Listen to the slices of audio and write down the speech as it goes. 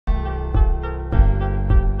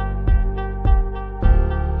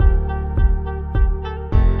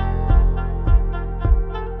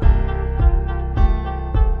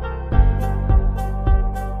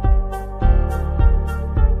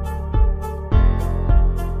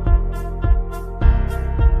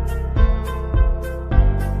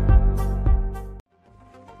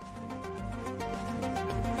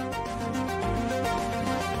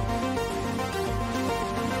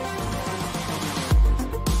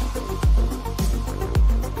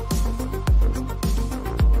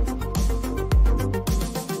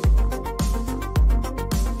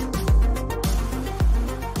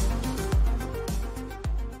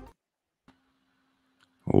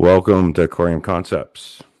Welcome to Corium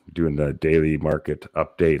Concepts. Doing the daily market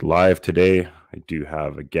update live today. I do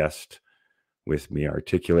have a guest with me,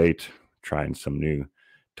 Articulate, trying some new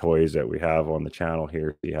toys that we have on the channel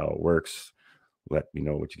here, see how it works. Let me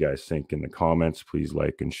know what you guys think in the comments. Please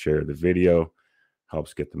like and share the video.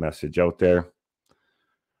 Helps get the message out there.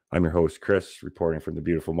 I'm your host, Chris, reporting from the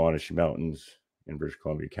beautiful Monashee Mountains in British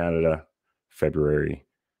Columbia, Canada, February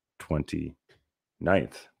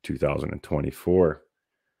 29th, 2024.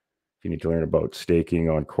 If you need to learn about staking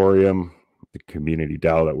on Corium, the community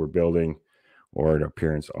DAO that we're building, or an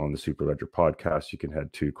appearance on the Superledger podcast, you can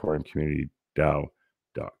head to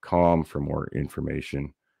coriumcommunitydao.com for more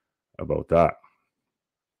information about that.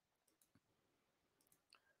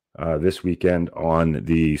 This weekend on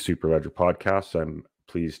the Superledger podcast, I'm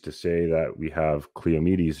pleased to say that we have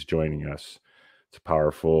Cleomedes joining us. It's a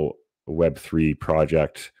powerful Web3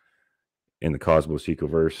 project in the Cosmos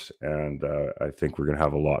Ecoverse, and I think we're going to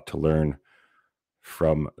have a lot to learn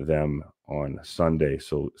from them on Sunday,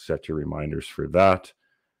 so set your reminders for that.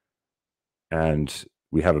 And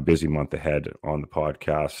we have a busy month ahead on the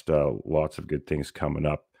podcast, lots of good things coming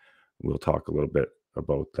up. We'll talk a little bit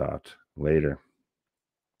about that later.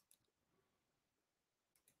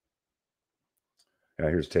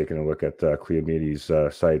 Here's taking a look at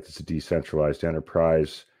Cleomedes' site. It's a decentralized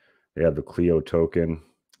enterprise. They have the Clio token.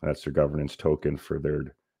 That's their governance token for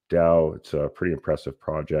their DAO. It's a pretty impressive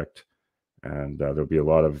project, and there'll be a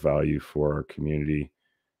lot of value for our community,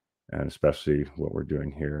 and especially what we're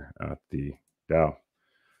doing here at the DAO.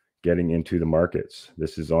 Getting into the markets.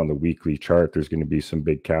 This is on the weekly chart. There's going to be some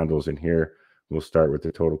big candles in here. We'll start with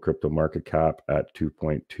the total crypto market cap at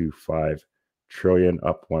 2.25 trillion,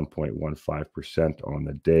 up 1.15% on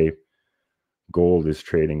the day. Gold is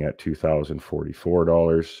trading at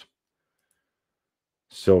 $2,044.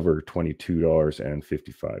 Silver,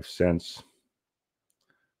 $22.55.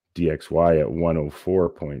 DXY at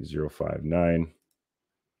 104.059.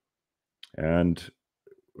 And,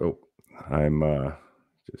 I'm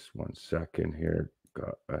just 1 second here.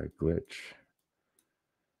 Got a glitch.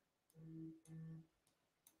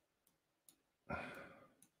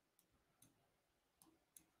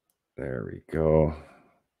 There we go.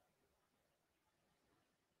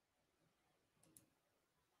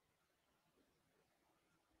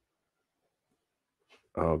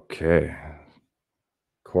 Okay.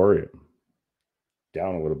 Corium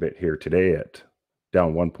down a little bit here today, at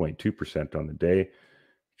down 1.2% on the day,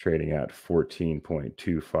 trading at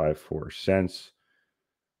 14.254 cents.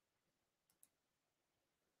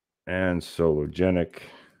 And Sologenic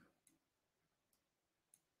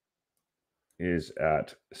is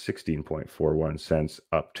at 16.41 cents,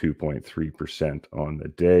 up 2.3% on the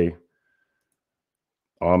day.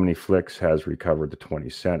 OmniFlix has recovered the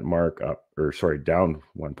 20-cent mark, down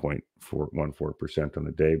 1.414% on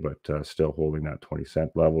the day, but still holding that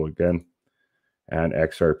 20-cent level again. And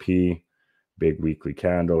XRP, big weekly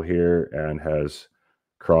candle here, and has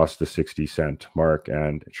crossed the 60-cent mark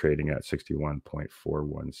and trading at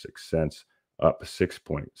 61.416 cents, up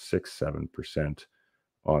 6.67%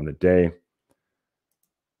 on the day.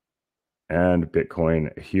 And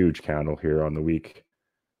Bitcoin, a huge candle here on the week.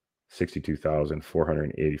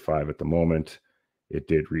 62,485 at the moment. It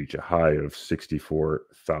did reach a high of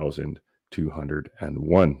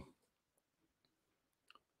 64,201.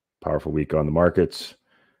 Powerful week on the markets,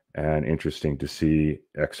 and interesting to see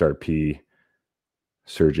XRP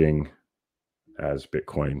surging as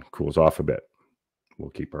Bitcoin cools off a bit.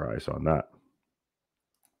 We'll keep our eyes on that.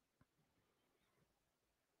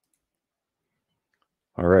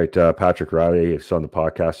 All right, Patrick Riley was on the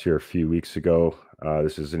podcast here a few weeks ago.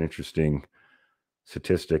 This is an interesting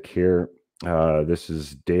statistic here. This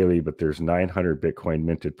is daily, but there's 900 Bitcoin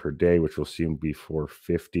minted per day, which will soon be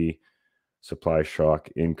 450. Supply shock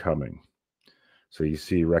incoming. So you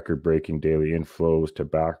see record-breaking daily inflows to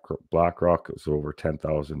BlackRock. It's over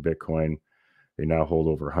 10,000 Bitcoin. They now hold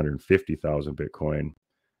over 150,000 Bitcoin,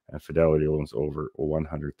 and Fidelity owns over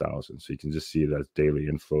 100,000. So you can just see that daily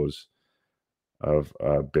inflows of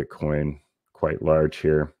Bitcoin quite large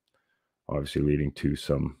here, obviously leading to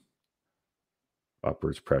some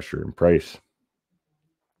upwards pressure in price.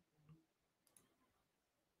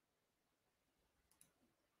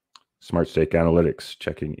 Smart Stake Analytics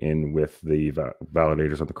checking in with the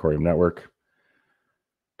validators on the Corium network.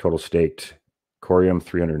 Total staked Corium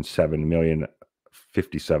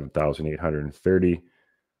 307,057,830,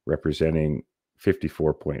 representing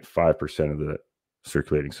 54.5% of the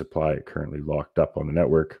circulating supply currently locked up on the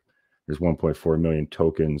network. There's 1.4 million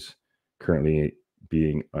tokens currently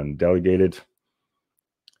being undelegated,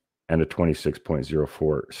 and a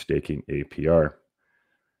 26.04 staking APR.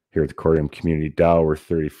 Here at the Corium Community DAO, we're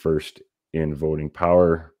 31st in voting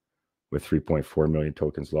power with 3.4 million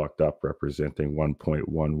tokens locked up, representing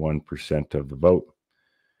 1.11% of the vote.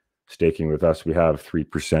 Staking with us, we have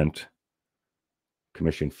 3%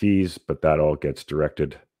 commission fees, but that all gets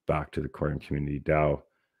directed back to the Corium Community DAO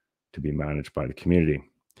to be managed by the community.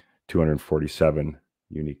 247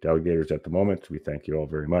 unique delegators at the moment. We thank you all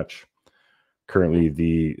very much. Currently,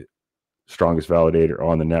 the strongest validator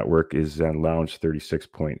on the network is Zen Lounge,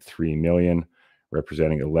 36.3 million,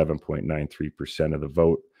 representing 11.93% of the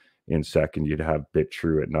vote. In second, you'd have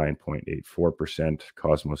BitTrue at 9.84%,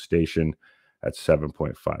 Cosmos Station at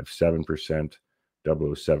 7.57%,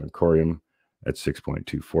 007 Corium at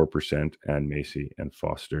 6.24%, and Macy and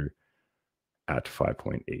Foster at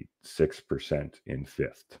 5.86% in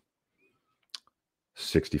fifth.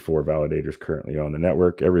 64 validators currently on the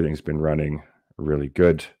network. Everything's been running really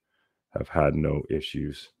good. Have had no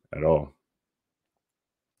issues at all.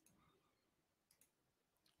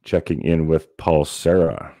 Checking in with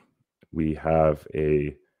Pulsera. We have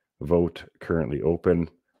a vote currently open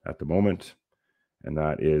at the moment, and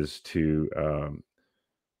that is to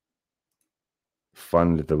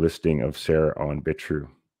fund the listing of Sarah on BitTrue.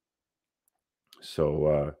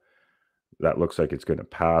 So that looks like it's going to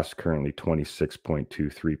pass. Currently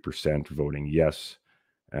 26.23% voting yes,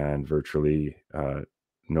 and virtually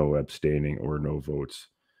no abstaining or no votes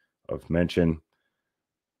of mention.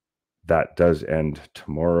 That does end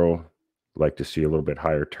tomorrow. Like to see a little bit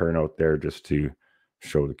higher turnout there just to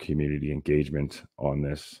show the community engagement on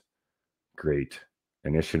this great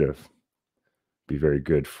initiative. Be very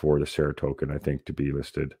good for the Sarah token, I think, to be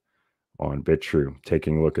listed on BitTrue.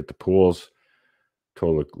 Taking a look at the pools,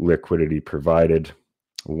 total liquidity provided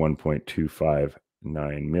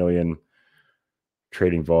 1.259 million.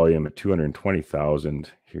 Trading volume at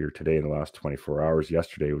 220,000 here today in the last 24 hours.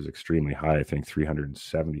 Yesterday was extremely high, I think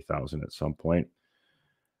 370,000 at some point.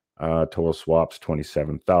 Total swaps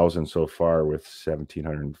 27,000 so far with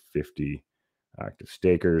 1,750 active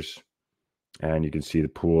stakers. And you can see the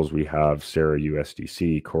pools. We have Sarah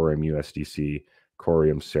USDC, Corium USDC,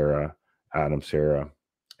 Corium Sarah, Atom Sarah,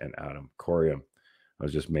 and Atom Corium. I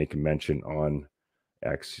was just making mention on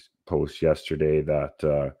X post yesterday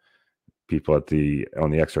that people on the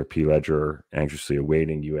XRP ledger are anxiously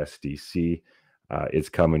awaiting USDC. It's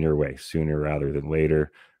coming your way sooner rather than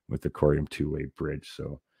later with the Corium two-way bridge.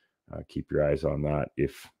 So keep your eyes on that.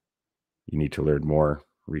 If you need to learn more,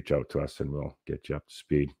 reach out to us and we'll get you up to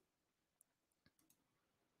speed.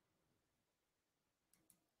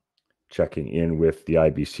 Checking in with the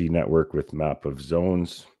IBC network with map of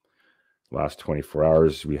zones. Last 24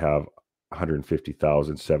 hours, we have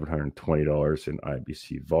 $150,720 in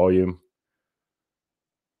IBC volume.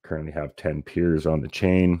 Currently have 10 peers on the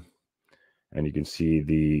chain. And you can see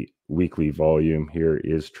the weekly volume here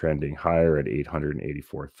is trending higher at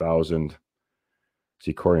 884,000.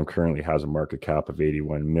 See, Corium currently has a market cap of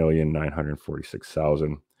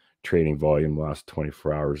 81,946,000. Trading volume last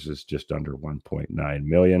 24 hours is just under 1.9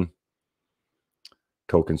 million.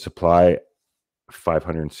 Token supply,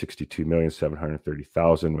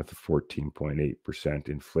 562,730,000 with a 14.8%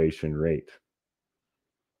 inflation rate.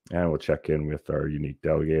 And we'll check in with our unique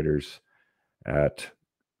delegators at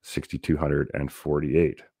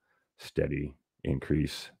 6,248. Steady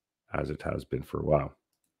increase as it has been for a while.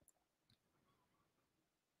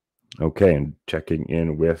 Okay, and checking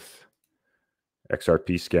in with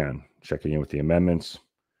XRP scan, checking in with the amendments.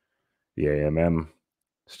 The AMM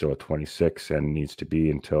still at 26 and needs to be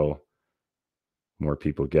until more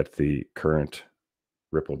people get the current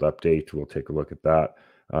rippled update. We'll take a look at that.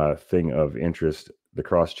 Thing of interest, the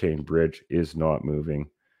cross-chain bridge is not moving.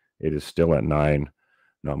 It is still at 9.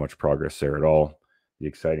 Not much progress there at all. The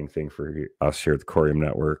exciting thing for us here at the Corium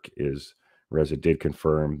Network is Reza did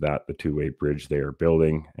confirm that the two-way bridge they are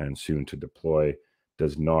building and soon to deploy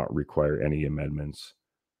does not require any amendments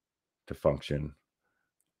to function,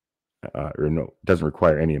 doesn't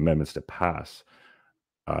require any amendments to pass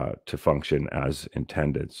to function as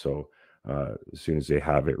intended. So as soon as they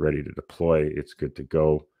have it ready to deploy, it's good to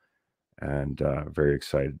go, and very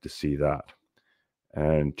excited to see that.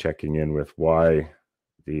 And checking in with why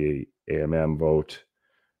the AMM vote,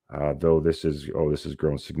 though this has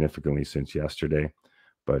grown significantly since yesterday,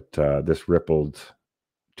 but this rippled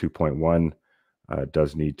 2.1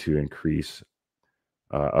 does need to increase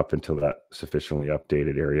up until that sufficiently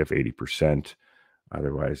updated area of 80%.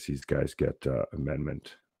 Otherwise, these guys get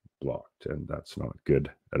amendment blocked, and that's not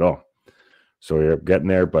good at all. So we're getting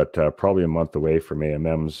there, but probably a month away from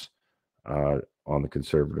AMMs on the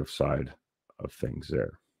conservative side of things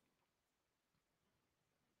there.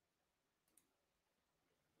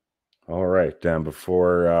 All right.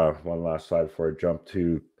 Before one last slide before I jump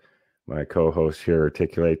to my co-host here,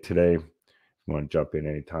 Articulate today. If you want to jump in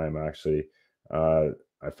anytime, actually. I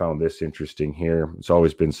found this interesting here. It's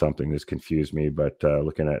always been something that's confused me, but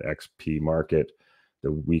looking at XP Market,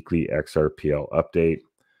 the weekly XRPL update.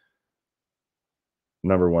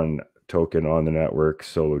 Number one token on the network,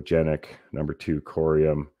 Sologenic. Number two,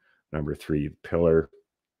 Corium. Number three, Pillar,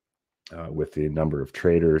 with the number of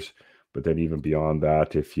traders. But then even beyond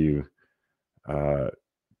that, if you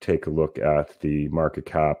take a look at the market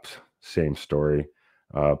caps, same story.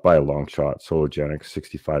 By a long shot, Sologenic,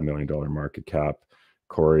 $65 million market cap.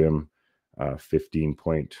 Corium,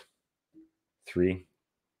 15.3.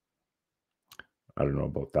 I don't know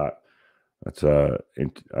about that. That's I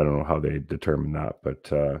don't know how they determine that,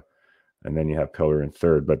 but and then you have Pillar in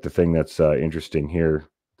third. But the thing that's interesting here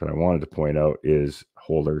that I wanted to point out is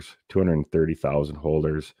holders: 230,000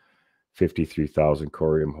 holders, 53,000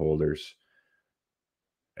 Corium holders.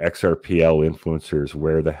 XRPL influencers,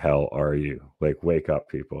 where the hell are you? Like, wake up,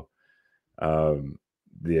 people.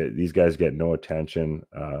 These guys get no attention.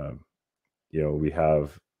 We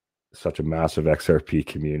have such a massive XRP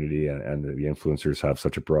community, and the influencers have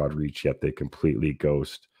such a broad reach, yet they completely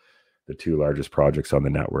ghost the two largest projects on the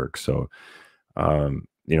network. So,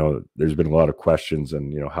 there's been a lot of questions,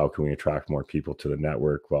 and how can we attract more people to the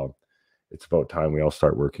network? Well, it's about time we all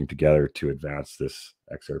start working together to advance this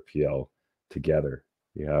XRPL together.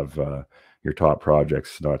 You have your top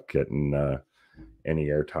projects not getting any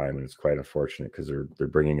airtime, and it's quite unfortunate because they're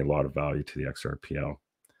bringing a lot of value to the XRPL.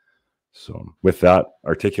 So with that,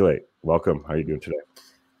 Articulate, welcome. How are you doing today?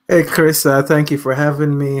 Hey, Chris, thank you for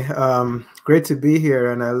having me. Great to be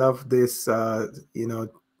here, and I love this,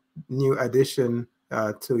 new addition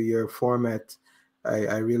to your format.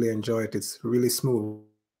 I really enjoy it. It's really smooth.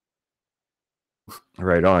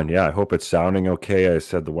 Right on. Yeah, I hope it's sounding okay. I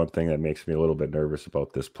said the one thing that makes me a little bit nervous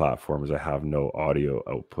about this platform is I have no audio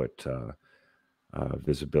output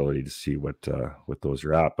visibility to see what those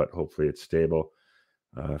are at, but hopefully it's stable.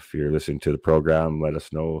 If you're listening to the program, let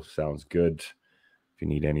us know. Sounds good. If you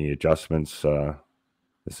need any adjustments,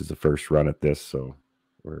 this is the first run at this, so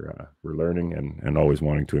we're learning and always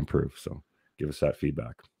wanting to improve. So give us that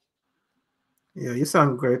feedback. Yeah, you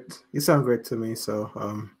sound great. You sound great to me.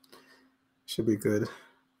 So should be good.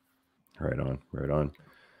 Right on. Right on.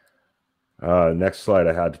 Next slide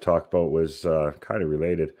I had to talk about was kind of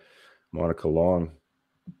related. Monica Long,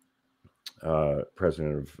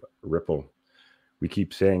 president of Ripple. We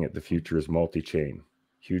keep saying it, the future is multi-chain.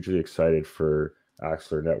 Hugely excited for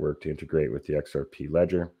Axler Network to integrate with the XRP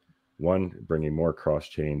ledger. 1, bringing more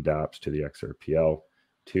cross-chain dApps to the XRPL.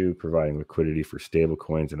 2, providing liquidity for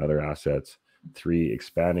stablecoins and other assets. 3,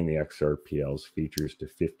 expanding the XRPL's features to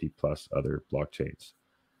 50 plus other blockchains.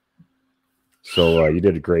 So you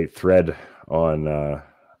did a great thread on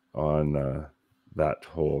that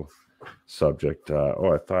whole subject.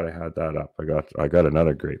 I thought I had that up. I got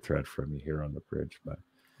another great thread from you here on the bridge, but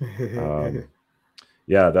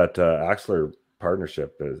yeah, that Axler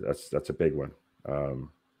partnership that's a big one,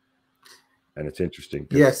 and it's interesting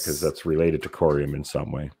because that's related to Corium in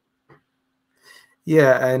some way.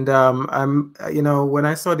 Yeah, and I'm when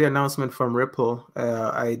I saw the announcement from Ripple,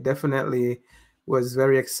 I definitely was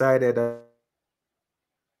very excited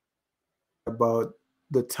about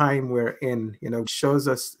the time we're in. It shows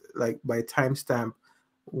us, like, by timestamp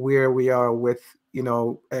where we are with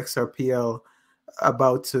XRPL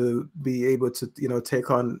about to be able to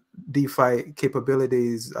take on DeFi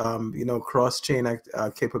capabilities, cross-chain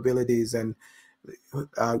capabilities, and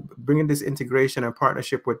bringing this integration and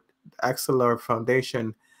partnership with Axelar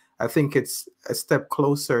Foundation. I think it's a step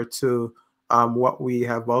closer to what we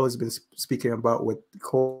have always been speaking about with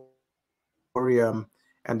Corium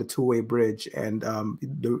and the two-way bridge, and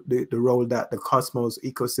the role that the Cosmos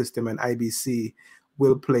ecosystem and IBC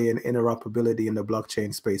will play in interoperability in the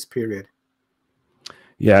blockchain space, period.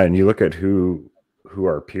 Yeah, and you look at who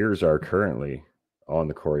our peers are currently on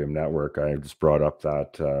the Corium network. I just brought up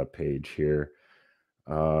that page here.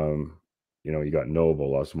 You got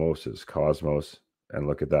Noble, Osmosis, Cosmos, and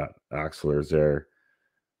look at that. Axelar is there,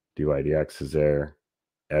 DYDX is there,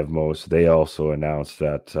 Evmos. They also announced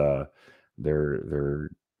that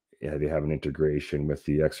they have an integration with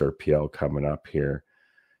the XRPL coming up here.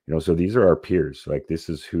 So these are our peers. Like, this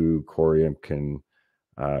is who Corium can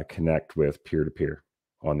connect with peer-to-peer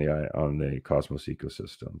on the Cosmos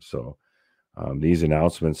ecosystem. So these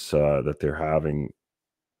announcements that they're having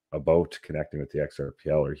about connecting with the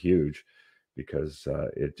XRPL are huge, because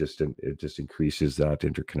it just increases that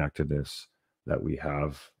interconnectedness that we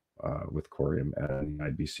have with Corium and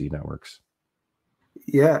IBC networks.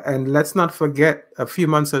 Yeah, and let's not forget, a few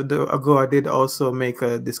months ago, I did also make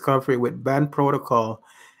a discovery with Band Protocol,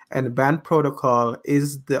 and Band Protocol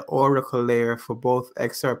is the oracle layer for both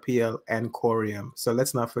XRPL and Corium. So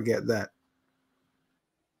let's not forget that.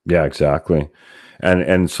 Yeah, exactly.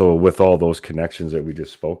 And so with all those connections that we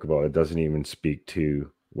just spoke about, it doesn't even speak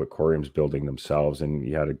to what Corium's building themselves. And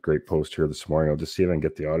you had a great post here this morning. I'll just see if I can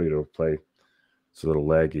get the audio to play. It's a little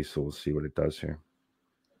laggy, so we'll see what it does here.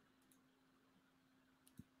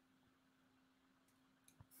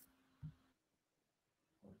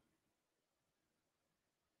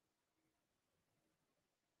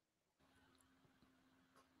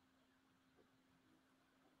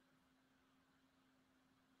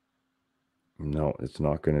 No, it's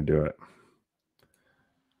not going to do it.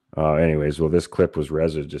 Anyways, well, this clip was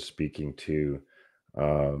Reza just speaking to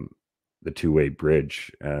the two-way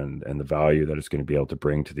bridge and the value that it's going to be able to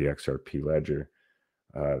bring to the XRP ledger,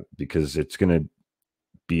 because it's going to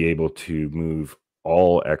be able to move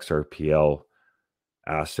all XRPL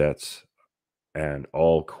assets and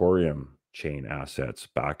all Corium chain assets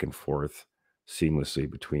back and forth seamlessly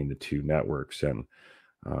between the two networks. And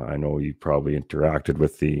I know you probably interacted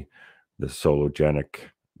with the Sologenic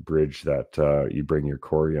bridge that you bring your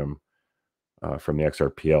Corium from the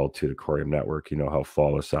XRPL to the Corium network. You know how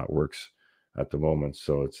flawless that works at the moment.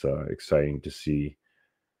 So it's exciting to see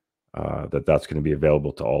that that's going to be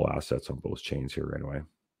available to all assets on both chains here right away.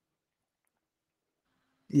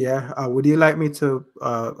 Yeah, would you like me to?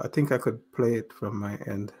 I think I could play it from my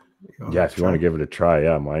end. Yeah, if you want to give it a try.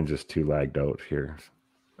 Yeah, mine's just too lagged out here.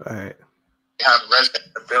 All right. We have Resident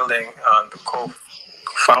in the building, the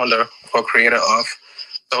co-founder or creator of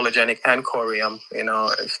Sologenic and Corium. You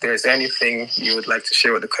know, if there's anything you would like to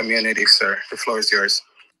share with the community, sir, the floor is yours.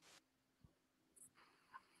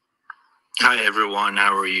 Hi everyone,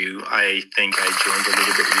 how are you? I think I joined a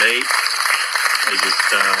little bit late. I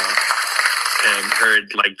just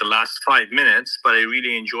heard like the last 5 minutes, but I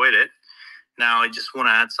really enjoyed it. Now I just want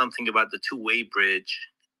to add something about the two-way bridge.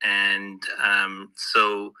 And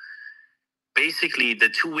so basically the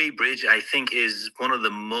two-way bridge, I think, is one of the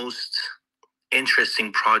most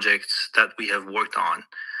interesting projects that we have worked on,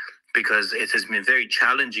 because it has been very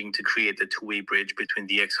challenging to create the two-way bridge between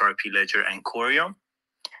the XRP ledger and Corium.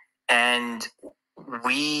 And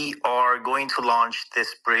we are going to launch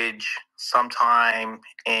this bridge sometime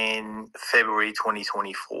in February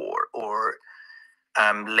 2024 or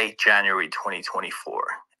late January 2024.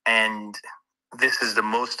 And this is the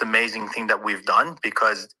most amazing thing that we've done,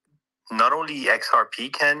 because not only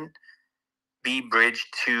XRP can be bridged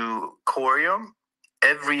to Corium,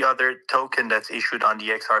 every other token that's issued on the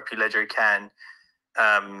XRP ledger can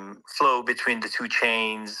flow between the two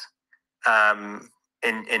chains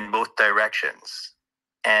in both directions.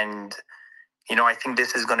 And, you know, I think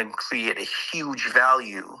this is going to create a huge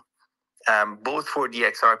value both for the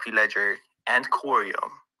XRP ledger and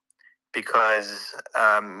Corium, because,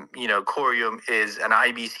 you know, Corium is an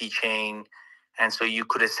IBC chain. And so you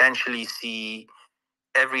could essentially see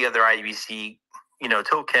every other IBC, you know,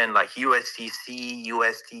 token like USDC,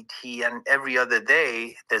 USDT, and every other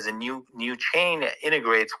day there's a new chain that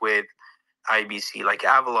integrates with IBC, like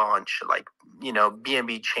Avalanche, like, you know,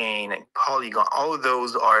 BNB chain and Polygon. All of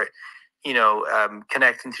those are, you know,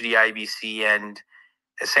 connecting to the IBC, and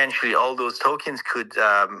essentially all those tokens could,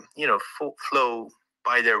 you know, flow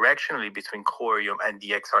bidirectionally between Corium and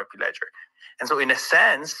the XRP ledger. And so in a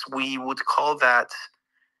sense, we would call that,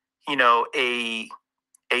 you know, a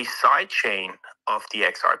side chain of the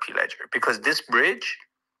XRP ledger, because this bridge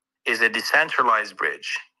is a decentralized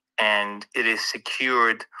bridge and it is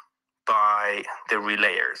secured by the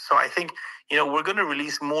relayers. So I think, you know, we're going to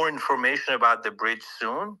release more information about the bridge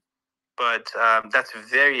soon, but that's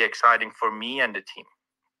very exciting for me and the team.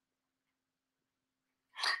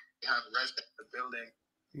 We have a resident in the building.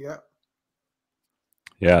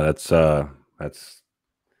 Yeah, that's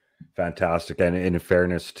fantastic. And in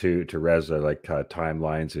fairness to Reza, like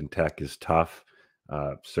timelines in tech is tough.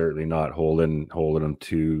 Certainly not holding them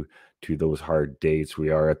to those hard dates. We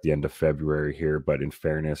are at the end of February here, but in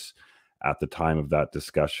fairness, at the time of that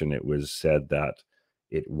discussion, it was said that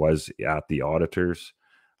it was at the auditors.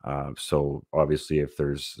 So obviously, if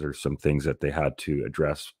there's some things that they had to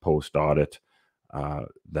address post audit,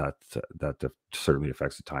 that certainly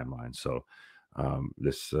affects the timeline. So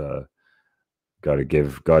this got to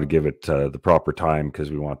give it the proper time,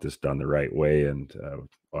 because we want this done the right way. And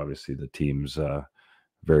obviously, the team's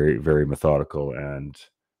very, very methodical and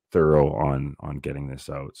thorough on getting this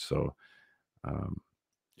out. So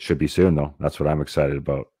should be soon, though. That's what I'm excited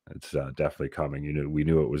about. It's definitely coming. We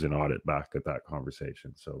knew it was an audit back at that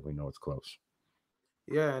conversation, so we know it's close.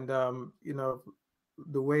 Yeah, and you know,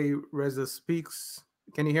 the way Reza speaks,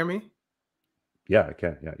 can you hear me? Yeah, I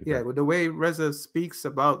can. Yeah, you Yeah, bet. with the way Reza speaks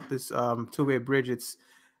about this two-way bridge,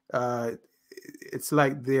 uh, it's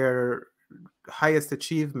like their highest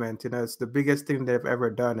achievement. It's the biggest thing they've ever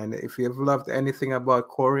done. And if you've loved anything about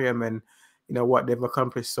Corium and what they've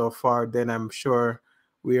accomplished so far, then I'm sure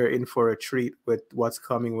we are in for a treat with what's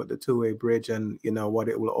coming with the two-way bridge and what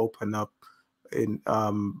it will open up in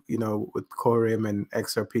with Corium and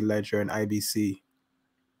XRP Ledger and IBC.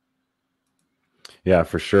 Yeah,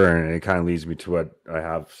 for sure. And it kind of leads me to what I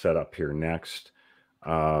have set up here next.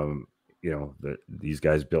 These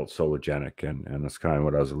guys built Sologenic, and that's kind of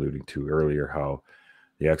what I was alluding to earlier, how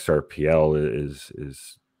the XRPL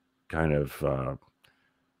is kind of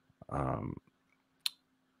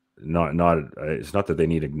not it's not that they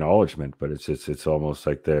need acknowledgement, but it's almost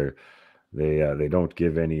like they don't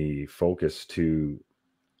give any focus to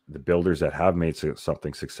the builders that have made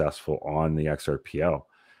something successful on the XRPL.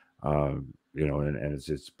 And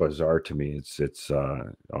it's bizarre to me. It's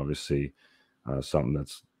obviously something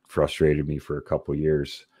that's frustrated me for a couple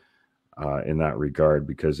years in that regard,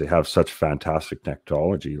 because they have such fantastic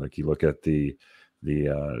technology. Like, you look at the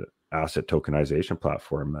asset tokenization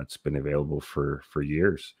platform that's been available for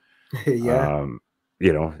years. Yeah.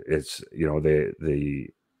 It's the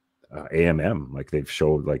AMM, like, they've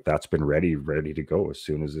showed, like, that's been ready to go as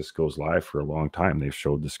soon as this goes live for a long time. They've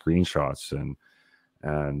showed the screenshots and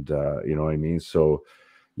you know what I mean? So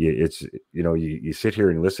it's, you sit here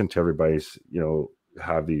and listen to everybody's,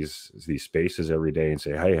 have these spaces every day and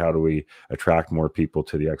say, hey, how do we attract more people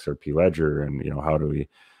to the XRP ledger? And, how do we,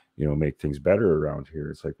 make things better around here?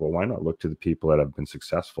 It's like, well, why not look to the people that have been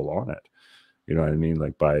successful on it? You know what I mean?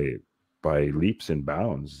 Like, by leaps and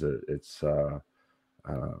bounds, it's,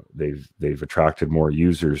 they've attracted more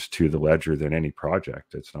users to the ledger than any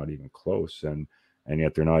project. It's not even close. And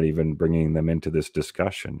yet they're not even bringing them into this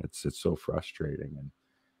discussion. It's so frustrating.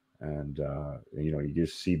 And you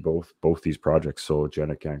just see both these projects,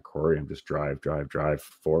 Sologenic and Corium, just drive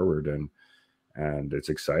forward, and it's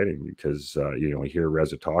exciting because we hear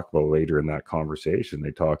Reza talk about later in that conversation.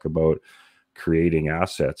 They talk about creating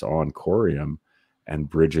assets on Corium and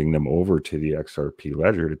bridging them over to the XRP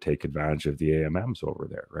ledger to take advantage of the AMMs over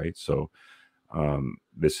there, right? So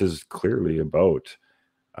this is clearly about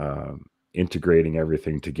integrating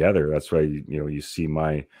everything together. That's why you see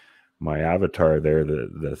my avatar there,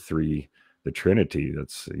 the Trinity.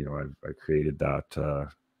 That's I created that a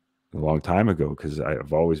long time ago, because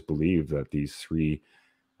I've always believed that these three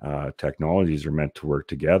technologies are meant to work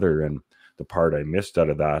together. And the part I missed out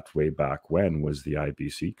of that way back when was the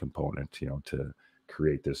IBC component, to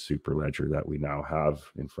create this super ledger that we now have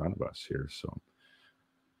in front of us here. So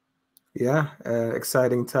yeah,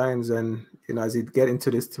 exciting times. And as you get into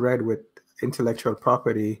this thread with intellectual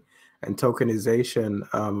property and tokenization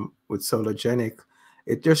with Sologenic,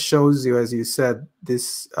 it just shows you, as you said,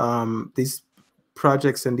 these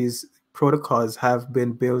projects and these protocols have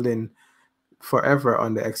been building forever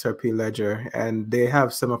on the XRP ledger, and they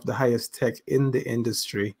have some of the highest tech in the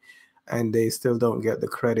industry, and they still don't get the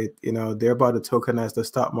credit. They're about to tokenize the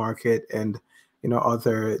stock market and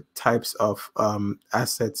other types of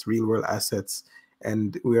assets, real world assets,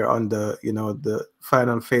 and we're on the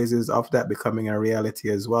final phases of that becoming a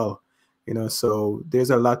reality as well. So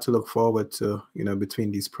there's a lot to look forward to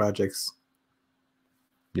between these projects.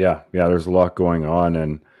 yeah, there's a lot going on,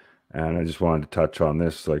 and I just wanted to touch on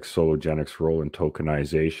this, like Sologenic's role in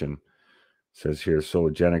tokenization. It says here,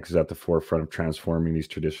 Sologenic is at the forefront of transforming these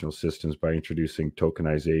traditional systems by introducing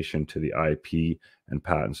tokenization to the IP and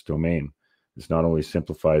patents domain. This not only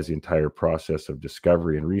simplifies the entire process of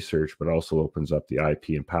discovery and research, but also opens up the IP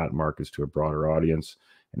and patent markets to a broader audience,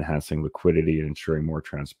 enhancing liquidity and ensuring more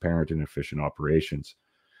transparent and efficient operations.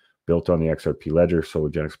 Built on the XRP ledger,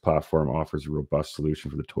 Sologenic's platform offers a robust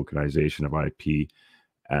solution for the tokenization of IP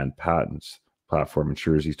and patents. The platform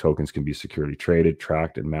ensures these tokens can be securely traded,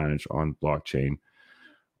 tracked, and managed on blockchain,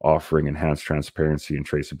 offering enhanced transparency and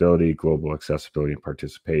traceability, global accessibility and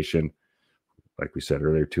participation. Like we said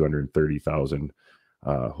earlier, 230,000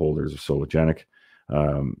 holders of Sologenic,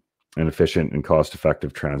 and efficient and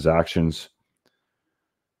cost-effective transactions.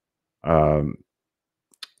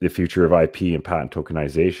 The future of IP and patent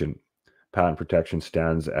tokenization. Patent protection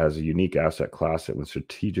stands as a unique asset class that, when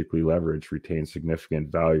strategically leveraged, retains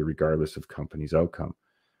significant value regardless of company's outcome.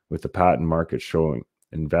 With the patent market showing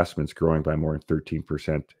investments growing by more than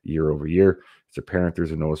 13% year over year, it's apparent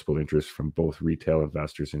there's a noticeable interest from both retail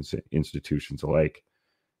investors and institutions alike.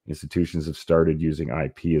 Institutions have started using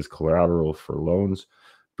IP as collateral for loans,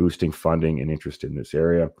 boosting funding and interest in this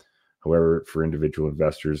area. However, for individual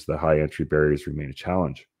investors, the high entry barriers remain a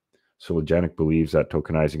challenge. Sologenic believes that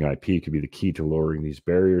tokenizing IP could be the key to lowering these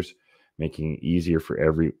barriers, making it easier for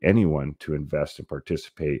anyone to invest and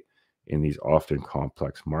participate in these often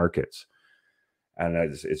complex markets. And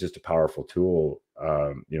it's just a powerful tool.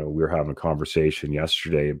 We were having a conversation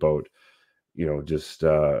yesterday about, just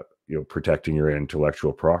protecting your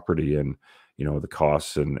intellectual property and the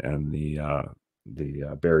costs and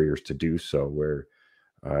the barriers to do so. Where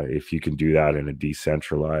if you can do that in a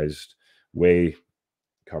decentralized way,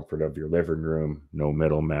 comfort of your living room, no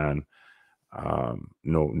middleman,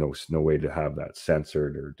 no way to have that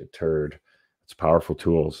censored or deterred. It's powerful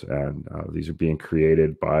tools, and these are being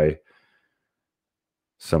created by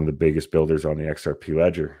some of the biggest builders on the XRP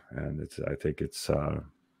ledger, and I think it's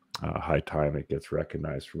high time it gets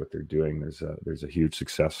recognized for what they're doing. There's a huge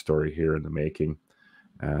success story here in the making,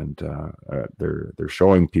 and they're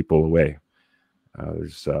showing people a way.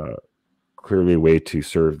 There's clearly a way to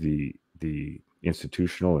serve the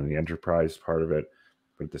institutional and the enterprise part of it,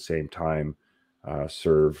 but at the same time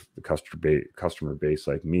serve the customer base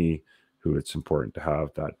like me, who it's important to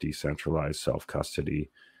have that decentralized self-custody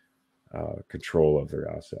control of their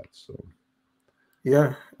assets. So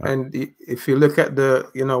yeah, and if you look at the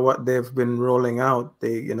what they've been rolling out,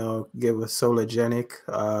 they give us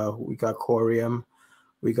Sologenic, we got Corium,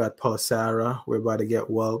 we got Pulsara, we're about to get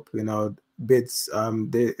Whelp, bids.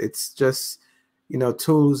 It's just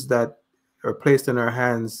tools that are placed in our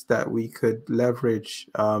hands that we could leverage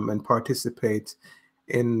and participate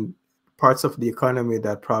in parts of the economy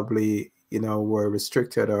that probably were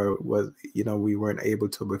restricted or was we weren't able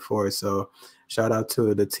to before. So shout out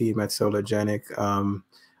to the team at Sologenic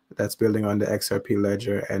that's building on the XRP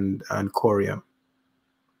ledger and Corium.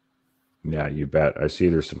 Yeah, you bet. I see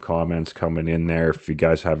there's some comments coming in there. If you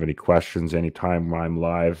guys have any questions anytime I'm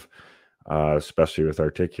live, especially with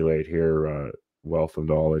Articulate here, wealth of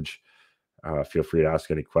knowledge, feel free to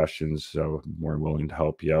ask any questions. So I'm more than willing to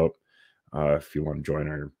help you out. If you want to join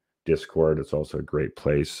our Discord, it's also a great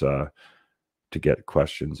place to get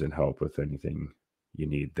questions and help with anything you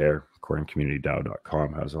need there.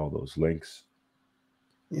 CoriumCommunityDAO.com has all those links.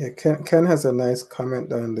 Yeah, Ken has a nice comment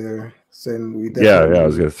down there saying we definitely... Yeah, I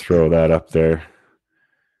was going to throw that up there.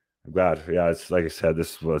 I'm glad. Yeah, it's like I said,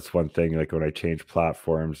 this was one thing, like when I change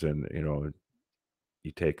platforms and,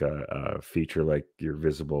 you take a feature like your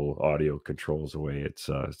visible audio controls away,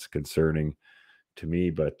 it's concerning to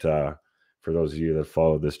me. But for those of you that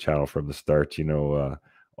follow this channel from the start,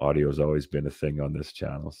 audio has always been a thing on this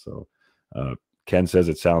channel. So Ken says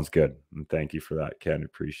it sounds good. And thank you for that, Ken.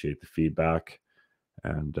 Appreciate the feedback.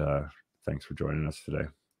 And thanks for joining us today.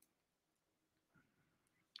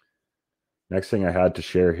 Next thing I had to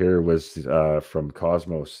share here was from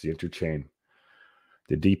Cosmos, the Interchain.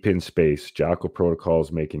 The DePIN space, Jackal Protocol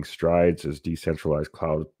is making strides as decentralized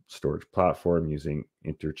cloud storage platform using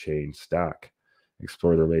Interchain Stack.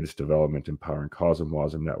 Explore their latest development, empowering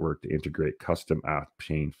CosmWasm network to integrate custom app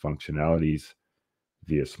chain functionalities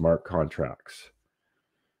via smart contracts.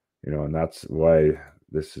 And that's why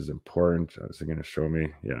this is important. Is it going to show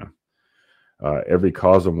me? Yeah. Every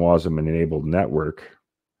CosmWasm enabled network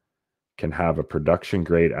can have a production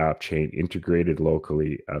grade app chain integrated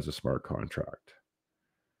locally as a smart contract.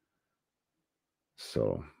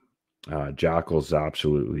 So Jackal's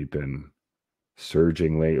absolutely been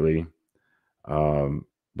surging lately.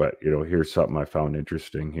 But here's something I found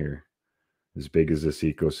interesting here. As big as this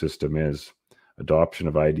ecosystem is, adoption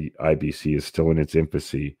of IBC is still in its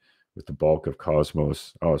infancy, with the bulk of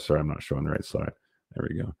Cosmos. Oh, sorry, I'm not showing the right slide. There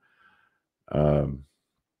we go.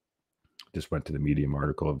 Just went to the Medium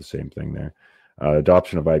article of the same thing there.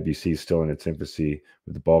 Adoption of IBC is still in its infancy,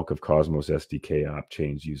 with the bulk of Cosmos SDK app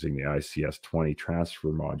chains using the ICS-20 transfer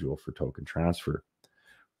module for token transfer.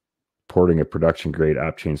 Porting a production-grade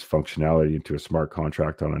app chain's functionality into a smart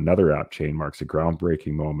contract on another app chain marks a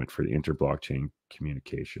groundbreaking moment for the inter-blockchain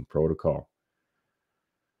communication protocol.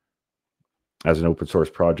 As an open-source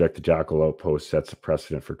project, the Jackal Outpost sets a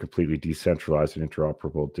precedent for completely decentralized and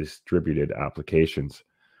interoperable distributed applications.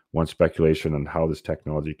 One speculation on how this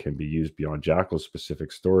technology can be used beyond Jackal's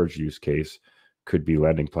specific storage use case could be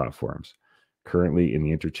lending platforms. Currently, in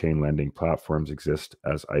the interchain, lending platforms exist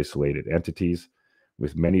as isolated entities,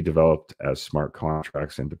 with many developed as smart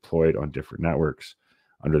contracts and deployed on different networks.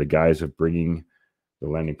 Under the guise of bringing the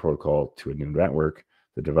lending protocol to a new network,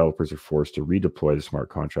 the developers are forced to redeploy the smart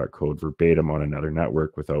contract code verbatim on another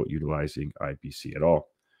network without utilizing IBC at all.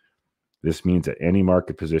 This means that any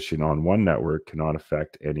market position on one network cannot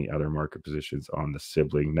affect any other market positions on the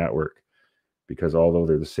sibling network, because although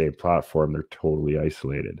they're the same platform, they're totally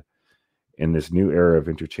isolated. In this new era of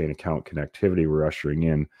interchain account connectivity we're ushering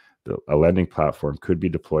in, a lending platform could be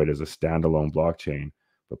deployed as a standalone blockchain,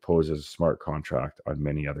 but poses a smart contract on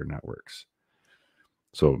many other networks.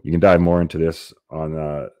 So you can dive more into this on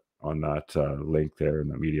that link there in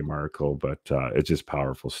the Medium article, but it's just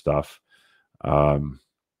powerful stuff. I'm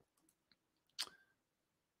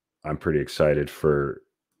pretty excited for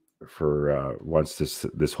once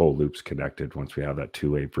this whole loop's connected, once we have that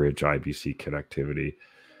two-way bridge IBC connectivity.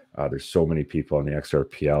 There's so many people on the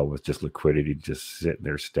XRPL with just liquidity just sitting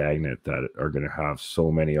there stagnant that are going to have so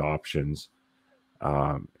many options.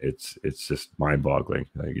 It's just mind-boggling,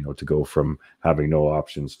 to go from having no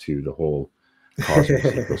options to the whole Cosmos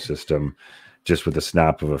ecosystem just with the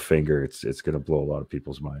snap of a finger. It's going to blow a lot of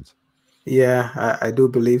people's minds. Yeah, I do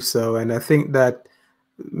believe so. And I think that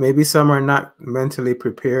maybe some are not mentally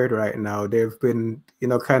prepared right now. They've been,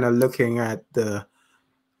 kind of looking at the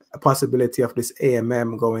possibility of this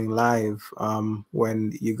AMM going live,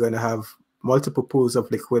 when you're going to have multiple pools of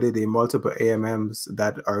liquidity, multiple AMMs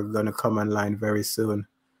that are going to come online very soon.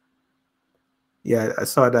 Yeah, I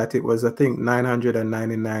saw that it was, I think,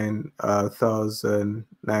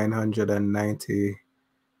 999,990.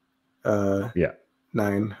 Yeah.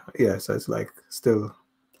 Yeah, so it's like still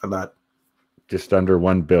a lot. Just under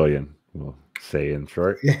 1 billion, we'll say in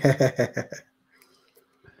short.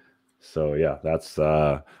 So yeah, that's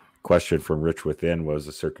question from Rich Within was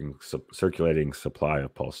a circulating supply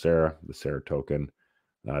of Pulsera, the Sarah token.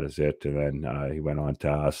 That is it. And then he went on to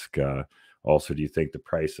ask, also, do you think the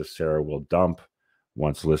price of Sarah will dump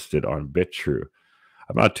once listed on BitTrue?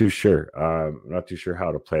 I'm not too sure. I'm not too sure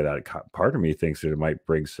how to play that. Part of me thinks that it might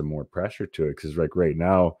bring some more pressure to it, because like right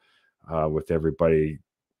now, with everybody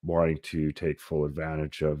wanting to take full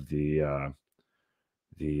advantage of the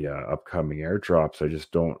upcoming airdrops, I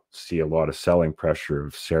just don't see a lot of selling pressure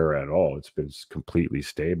of Sarah at all. It's been completely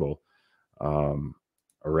stable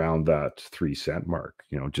around that 3 cent mark,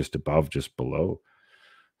 just above, just below.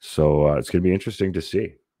 So it's going to be interesting to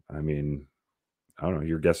see. I mean, I don't know.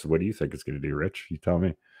 Your guess, what do you think it's going to do, Rich? You tell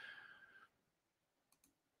me.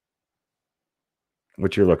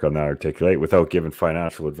 What's your look on that? Articulate without giving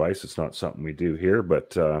financial advice. It's not something we do here,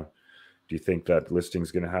 but do you think that listing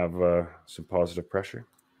is going to have some positive pressure?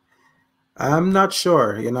 I'm not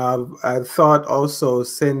sure. I've thought also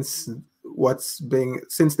since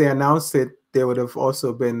they announced it, there would have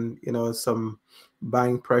also been, some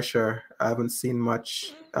buying pressure. I haven't seen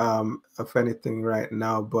much of anything right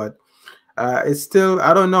now, but it's still,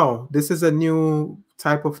 I don't know. This is a new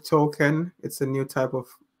type of token. It's a new type of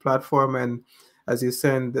platform, and as you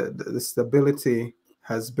said, the stability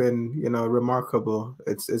has been, remarkable.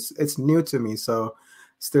 It's new to me, so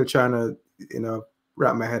still trying to,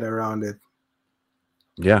 wrap my head around it.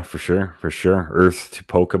 Yeah, for sure. Earth to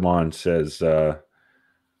Pokemon says,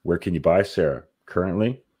 where can you buy Sarah?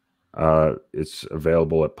 Currently, it's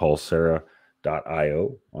available at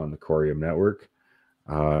pulsera.io on the Corium network.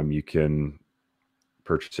 You can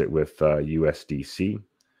purchase it with USDC,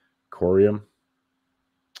 Corium,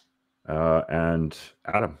 and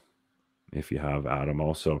Atom, if you have Atom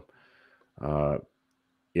also.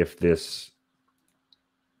 If this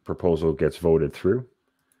proposal gets voted through,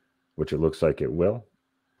 which it looks like it will,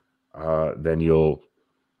 then you'll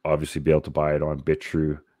obviously be able to buy it on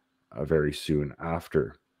BitTrue very soon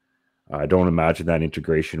after. I don't imagine that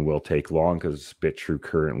integration will take long, because BitTrue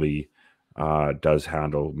currently does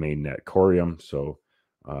handle mainnet Corium. So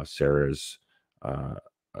Sarah's a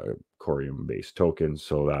Corium-based token.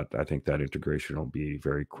 So that I think that integration will be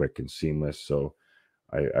very quick and seamless. So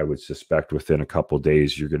I would suspect within a couple of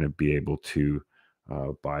days, you're going to be able to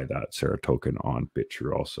buy that Sarah token on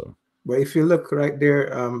BitTrue also. But if you look right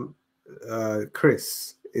there,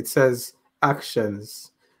 Chris, it says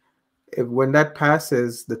actions. When that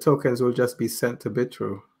passes, the tokens will just be sent to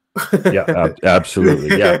BitTrue. Yeah,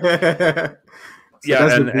 absolutely. Yeah. So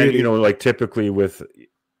yeah. And, like typically with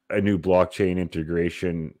a new blockchain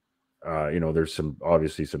integration, there's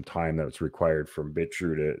obviously some time that's required from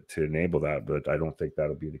BitTrue to enable that, but I don't think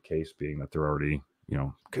that'll be the case, being that they're already,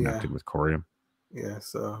 connected with Corium. Yeah.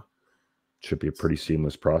 So should be a pretty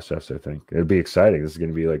seamless process. I think it'd be exciting. This is going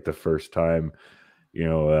to be like the first time,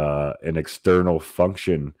 an external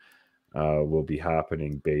function will be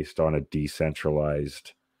happening based on a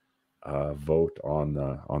decentralized vote on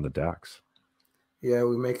the DAX. Yeah,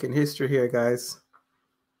 we're making history here, guys.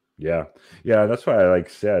 Yeah, that's why I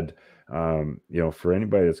said, for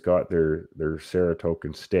anybody that's got their Sarah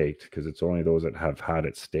token staked, because it's only those that have had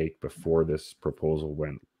it staked before this proposal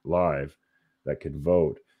went live that can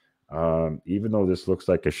vote. Even though this looks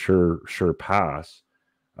like a sure pass,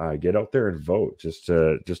 get out there and vote, just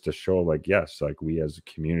to show yes, we as a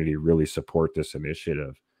community really support this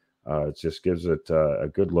initiative. It just gives it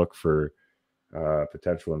a good look for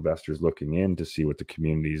potential investors looking in to see what the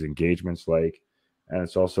community's engagement's like. And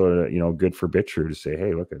it's also, good for BitTrue to say,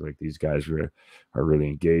 hey, look, like these guys are really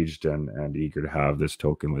engaged and eager to have this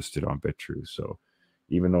token listed on BitTrue. So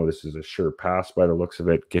even though this is a sure pass by the looks of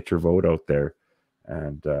it, get your vote out there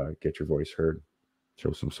and get your voice heard.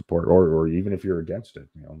 Show some support, or even if you're against it,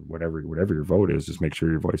 whatever your vote is, just make sure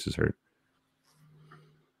your voice is heard.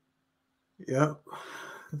 Yeah,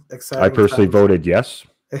 exciting. I personally voted yes.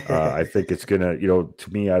 I think it's gonna,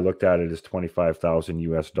 to me, I looked at it as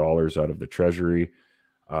 $25,000 out of the treasury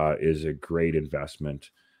is a great investment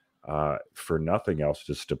for nothing else,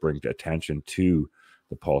 just to bring attention to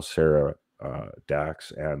the Pulsera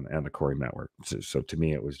DAX and the Corium network. So to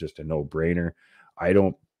me, it was just a no-brainer. I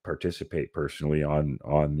don't participate personally on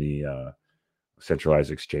the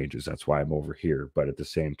centralized exchanges. That's why I'm over here. But at the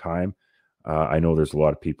same time, I know there's a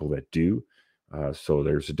lot of people that do. So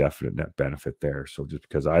there's a definite net benefit there. So just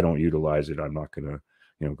because I don't utilize it, I'm not going to,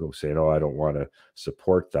 go saying, oh, I don't want to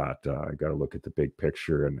support that. I got to look at the big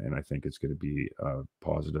picture, and I think it's going to be a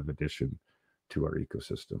positive addition to our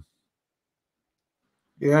ecosystem.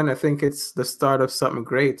 Yeah, and I think it's the start of something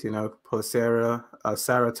great. Pulsera,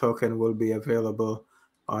 Sarah token will be available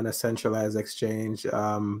on a centralized exchange.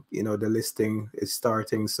 The listing is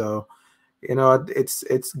starting, so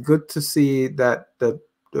it's good to see that the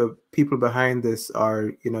people behind this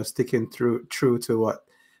are sticking true to what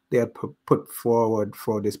they had put forward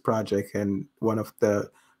for this project. And one of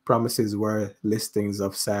the promises were listings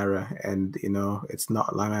of Sarah, and it's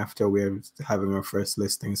not long after we're having our first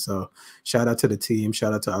listing. So shout out to the team,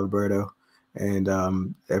 shout out to Alberto, and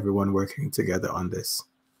everyone working together on this.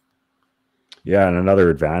 Yeah, and another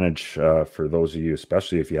advantage for those of you,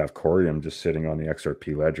 especially if you have Corium just sitting on the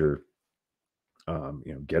XRP ledger,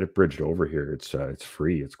 get it bridged over here. It's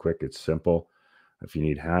free, it's quick, it's simple. If you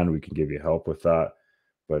need hand, we can give you help with that.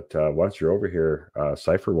 But once you're over here,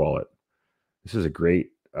 Cypher Wallet, this is a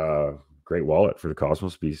great wallet for the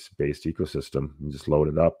Cosmos-based ecosystem. You just load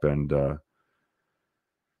it up and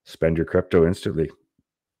spend your crypto instantly.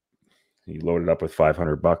 You load it up with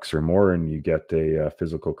 $500 or more, and you get a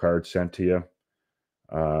physical card sent to you.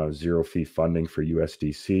 Zero fee funding for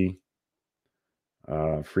USDC.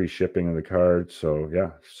 Free shipping of the card. So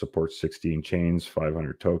yeah, supports 16 chains,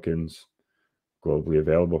 500 tokens, globally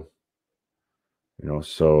available.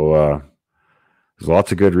 So there's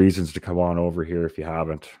lots of good reasons to come on over here if you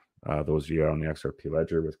haven't. Those of you on the XRP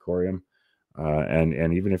ledger with Corium,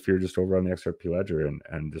 and even if you're just over on the XRP ledger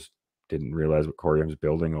and just didn't realize what Corium's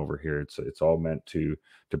building over here, it's all meant to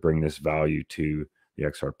bring this value to the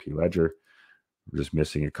XRP ledger. We're just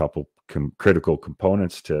missing a couple critical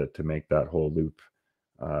components to make that whole loop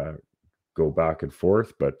go back and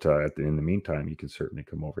forth. But in the meantime, you can certainly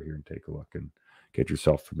come over here and take a look and get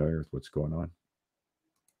yourself familiar with what's going on.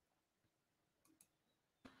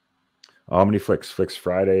 OmniFlix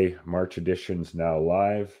Friday March edition's now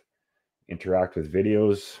live. Interact with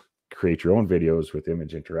videos, create your own videos with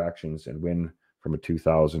image interactions, and win from a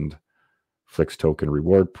 2,000 Flix token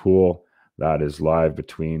reward pool. That is live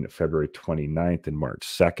between February 29th and March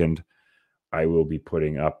 2nd. I will be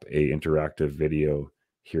putting up a interactive video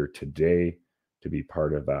here today to be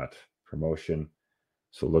part of that promotion.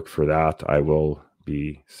 So look for that. I will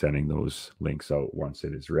be sending those links out once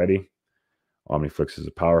it is ready. OmniFlix is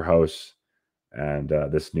a powerhouse, and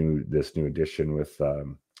this new edition with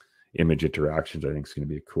image interactions, I think, is going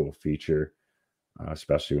to be a cool feature,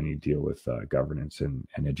 especially when you deal with governance and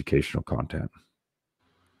educational content.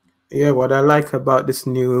 Yeah, what I like about this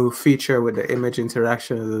new feature with the image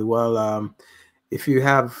interaction as well, if you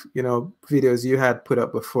have videos you had put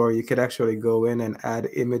up before, you could actually go in and add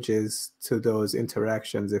images to those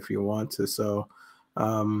interactions if you want to. So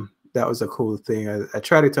that was a cool thing. I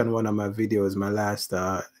tried it on one of my videos, my last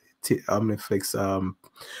OmniFlix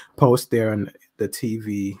post there on the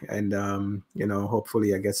TV, and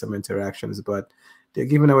hopefully I get some interactions. But they're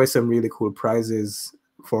giving away some really cool prizes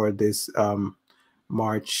for this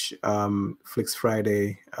March Flix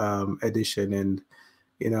Friday edition, and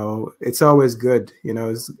it's always good.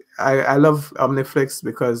 I love OmniFlix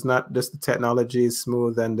because not just the technology is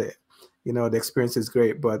smooth and the experience is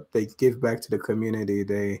great, but they give back to the community.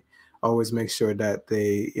 They always make sure that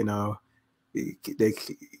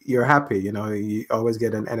you're happy. You always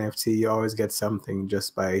get an NFT, you always get something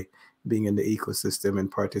just by being in the ecosystem and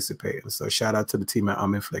participating. So shout out to the team at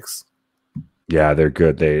OmniFlix. Yeah, they're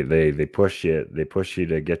good. They push you. They push you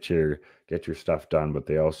to get your stuff done, but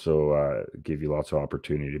they also give you lots of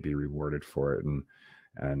opportunity to be rewarded for it.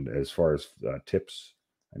 And as far as tips,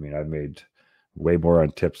 I mean, I've made way more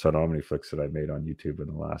on tips on OmniFlix that I made on YouTube in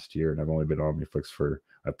the last year, and I've only been OmniFlix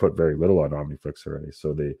I put very little on OmniFlix already.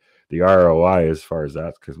 So the ROI as far as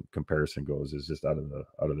that comparison goes is just out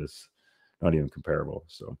of this, not even comparable.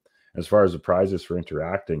 So as far as the prizes for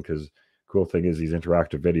interacting, because cool thing is these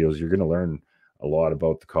interactive videos, you're going to learn a lot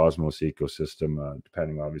about the Cosmos ecosystem,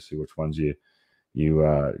 depending obviously which ones you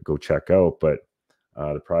go check out. But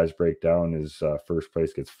the prize breakdown is first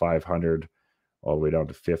place gets 500, all the way down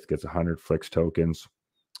to fifth gets 100 Flix tokens.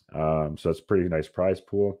 So that's a pretty nice prize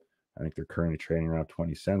pool. I think they're currently trading around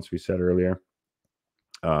 20 cents, we said earlier.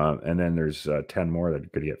 And then there's 10 more that are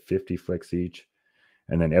going to get 50 Flix each.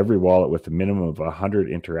 And then every wallet with a minimum of 100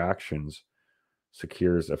 interactions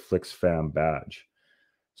secures a Flix Fam badge.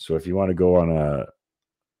 So if you want to go on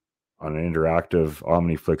an interactive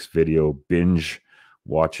OmniFlix video binge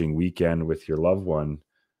watching weekend with your loved one,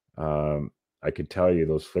 I can tell you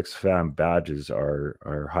those Flix Fam badges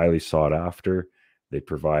are highly sought after. They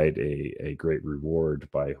provide a great reward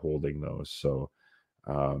by holding those. So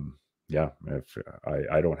yeah, if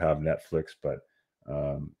I don't have Netflix, but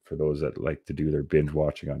for those that like to do their binge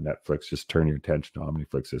watching on Netflix, just turn your attention to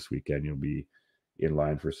OmniFlix this weekend. You'll be in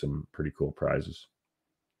line for some pretty cool prizes,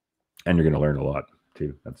 and you're going to learn a lot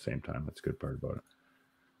too at the same time. That's a good part about it.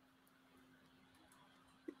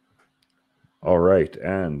 All right,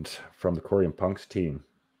 and from the Corium Punks team,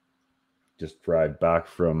 just arrived back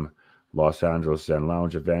from Los Angeles Zen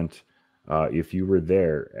Lounge event. If you were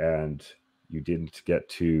there and you didn't get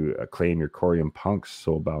to claim your Corium Punks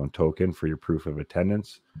Soulbound token for your proof of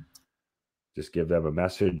attendance, just give them a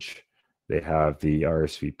message. They have the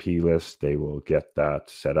RSVP list. They will get that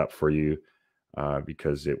set up for you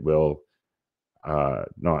because it will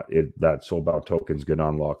that Soulbound token is going to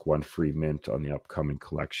unlock one free mint on the upcoming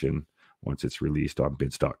collection once it's released on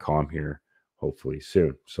bids.com here, hopefully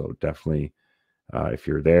soon. So definitely, if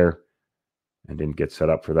you're there and didn't get set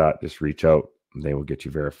up for that, just reach out. They will get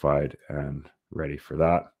you verified and ready for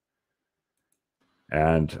that.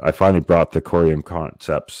 And I finally brought the Corium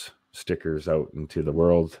Concepts stickers out into the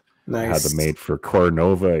world. Nice. I had them made for Core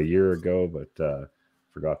Nova a year ago, but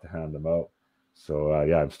forgot to hand them out. So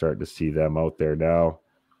yeah, I'm starting to see them out there now.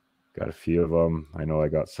 Got a few of them. I know I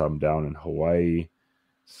got some down in Hawaii.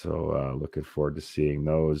 So looking forward to seeing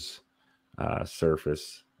those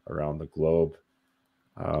surface around the globe.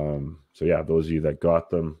 So yeah, those of you that got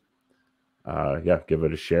them, yeah, give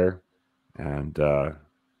it a share. And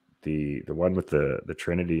the one with the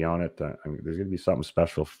Trinity on it, I mean, there's going to be something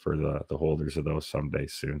special for the holders of those someday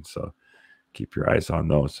soon. So keep your eyes on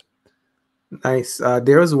those. Nice.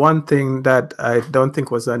 There was one thing that I don't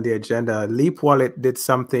think was on the agenda. Leap Wallet did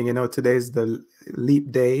something. You know, today's the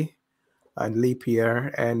Leap Day and Leap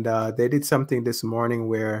Year, and they did something this morning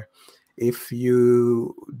where if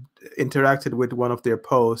you interacted with one of their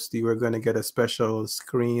posts, you were going to get a special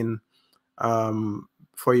screen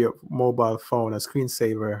for your mobile phone, a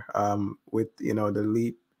screensaver with, you know, the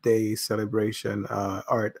Leap Day celebration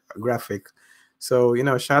art graphic. So, you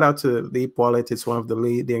know, shout out to Leap Wallet. It's one of the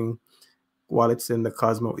leading wallets in the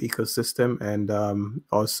Cosmo ecosystem, and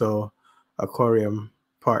also a Corium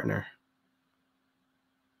partner.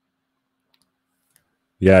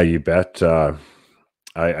 Yeah, you bet.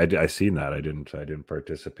 I seen that. I didn't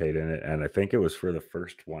participate in it, and I think it was for the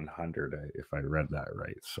first 100, if I read that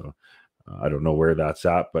right. So I don't know where that's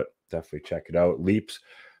at, but definitely check it out. Leaps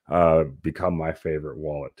become my favorite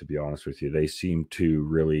wallet, to be honest with you. They seem to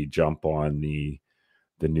really jump on the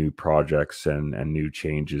new projects and new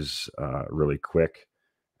changes really quick,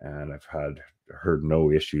 and I've heard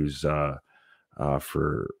no issues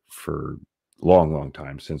for long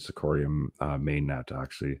time since the Corium mainnet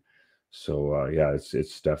actually. So yeah,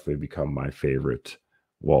 it's definitely become my favorite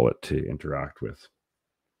wallet to interact with.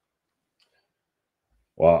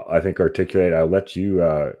 Well, I think Articulate, I'll let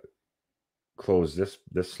you close this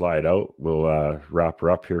slide out. We'll wrap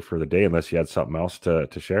her up here for the day, unless you had something else to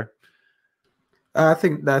share. I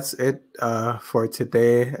think that's it for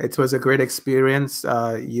today. It was a great experience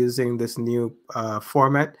using this new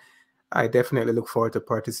format. I definitely look forward to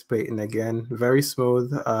participating again. Very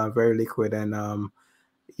smooth, very liquid, and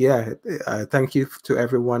yeah, thank you to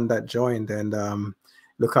everyone that joined, and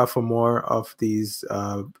look out for more of these,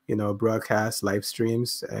 you know, broadcasts, live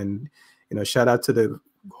streams, and, you know, shout out to the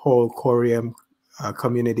whole Corium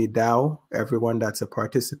community DAO, everyone that's a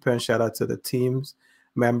participant. Shout out to the teams,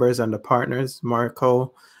 members, and the partners,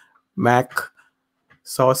 Marco, Mac,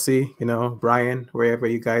 Saucy, you know, Brian, wherever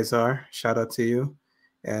you guys are, shout out to you.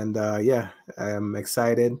 And yeah, I'm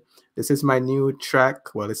excited. This is my new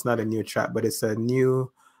track. Well, it's not a new track, but it's a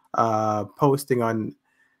new posting on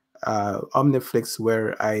OmniFlix,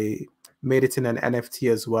 where I made it in an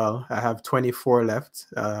NFT as well. I have 24 left,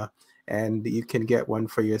 and you can get one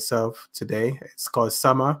for yourself today. It's called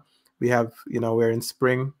Summer. We have, we're in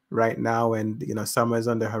spring right now, and, summer is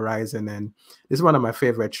on the horizon. And this is one of my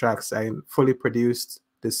favorite tracks. I fully produced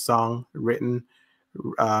this song, written,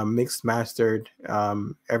 mixed, mastered,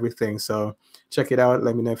 everything. So check it out.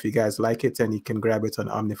 Let me know if you guys like it, and you can grab it on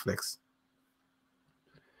Omniflix.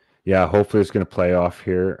 Yeah, hopefully it's going to play off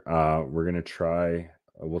here. We're going to try,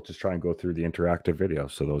 we'll just try and go through the interactive video.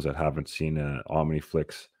 So those that haven't seen an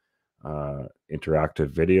Omniflix interactive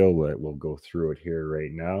video, we'll go through it here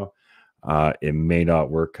right now. It may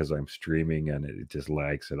not work because I'm streaming and it just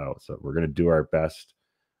lags it out. So we're going to do our best.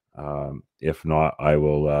 If not, I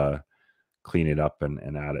will clean it up and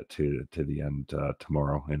add it to the end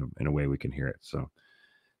tomorrow in a way we can hear it. So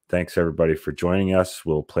thanks everybody for joining us.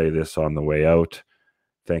 We'll play this on the way out.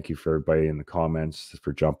 Thank you for everybody in the comments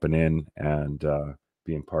for jumping in and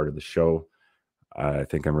being part of the show. I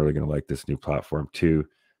think I'm really going to like this new platform too.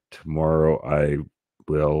 Tomorrow I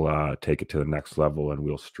will take it to the next level, and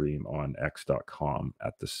we'll stream on x.com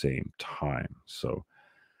at the same time. So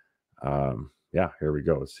yeah, here we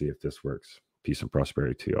go. Let's see if this works. Peace and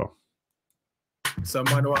prosperity to y'all.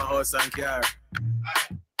 Someone want house and car.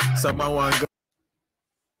 Someone want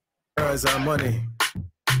girls and money.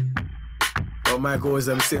 But my goals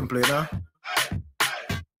them simple,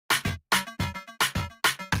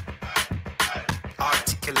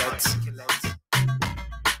 Articulate.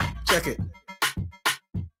 Check it.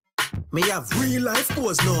 Me have real life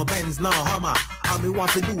goals, no Benz, no Hummer. And me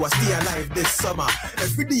want to do a stay alive this summer.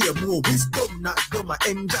 Every day more wisdom, not dumber.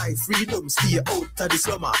 Enjoy freedom, stay out of the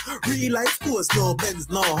summer. Real life goals, no Benz,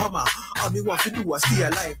 no Hummer. And me want to do a stay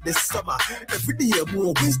alive this summer. Every day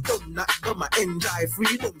more wisdom, not dumber. Enjoy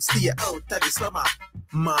freedom, stay out of the summer.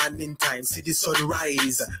 Morning time, see the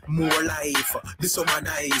sunrise. More life, the summer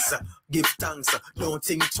nice. Give thanks, don't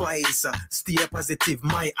think twice. Stay positive,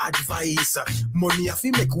 my advice. Money I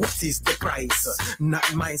feel make, what is the price?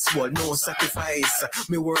 Not my soul, no sacrifice.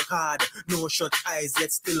 Me work hard, no shut eyes.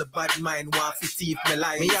 Yet still a bad mind, want to thief my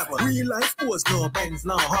life. Me have real life goals, no Benz,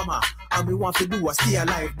 no Hummer. And we want to do a stay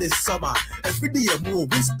alive this summer. Every day more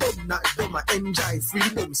wisdom, not dumber. Enjoy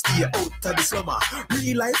freedom, stay out of the summer.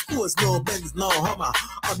 Real life goals, no Benz, no Hummer.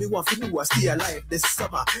 And we want to do a stay alive this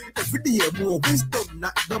summer. Every day more wisdom,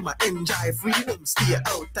 not dumber. Enjoy freedom, stay out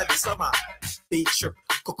of the summer. Beach trip,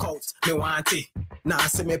 cook out, me want it. Now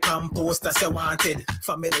see me palm post as I wanted.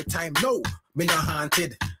 Family time, no, me not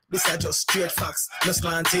haunted. This are just straight facts, no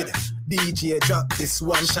slanted. DJ drop this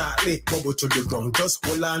one shortly. Bubble to the ground, just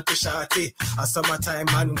hold on to shorty. A summertime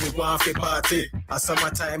man, we want fi party. A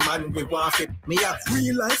summertime man, we want fi. Me have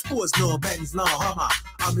real life goals, no Benz, no Hummer.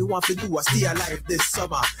 And me want to do a stay alive this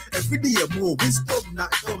summer. Every day more wisdom,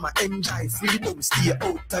 not dumber. Enjoy freedom, stay out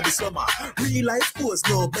of the summer. Real life goals,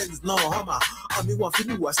 no Benz, no Hummer. And me want to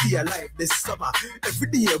do a stay alive this summer. Every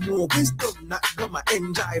day more wisdom, not dumber.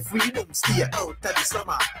 Enjoy freedom, stay out of the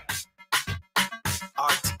summer.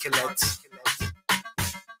 Articulate.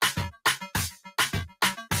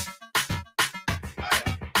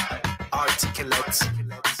 Articulate.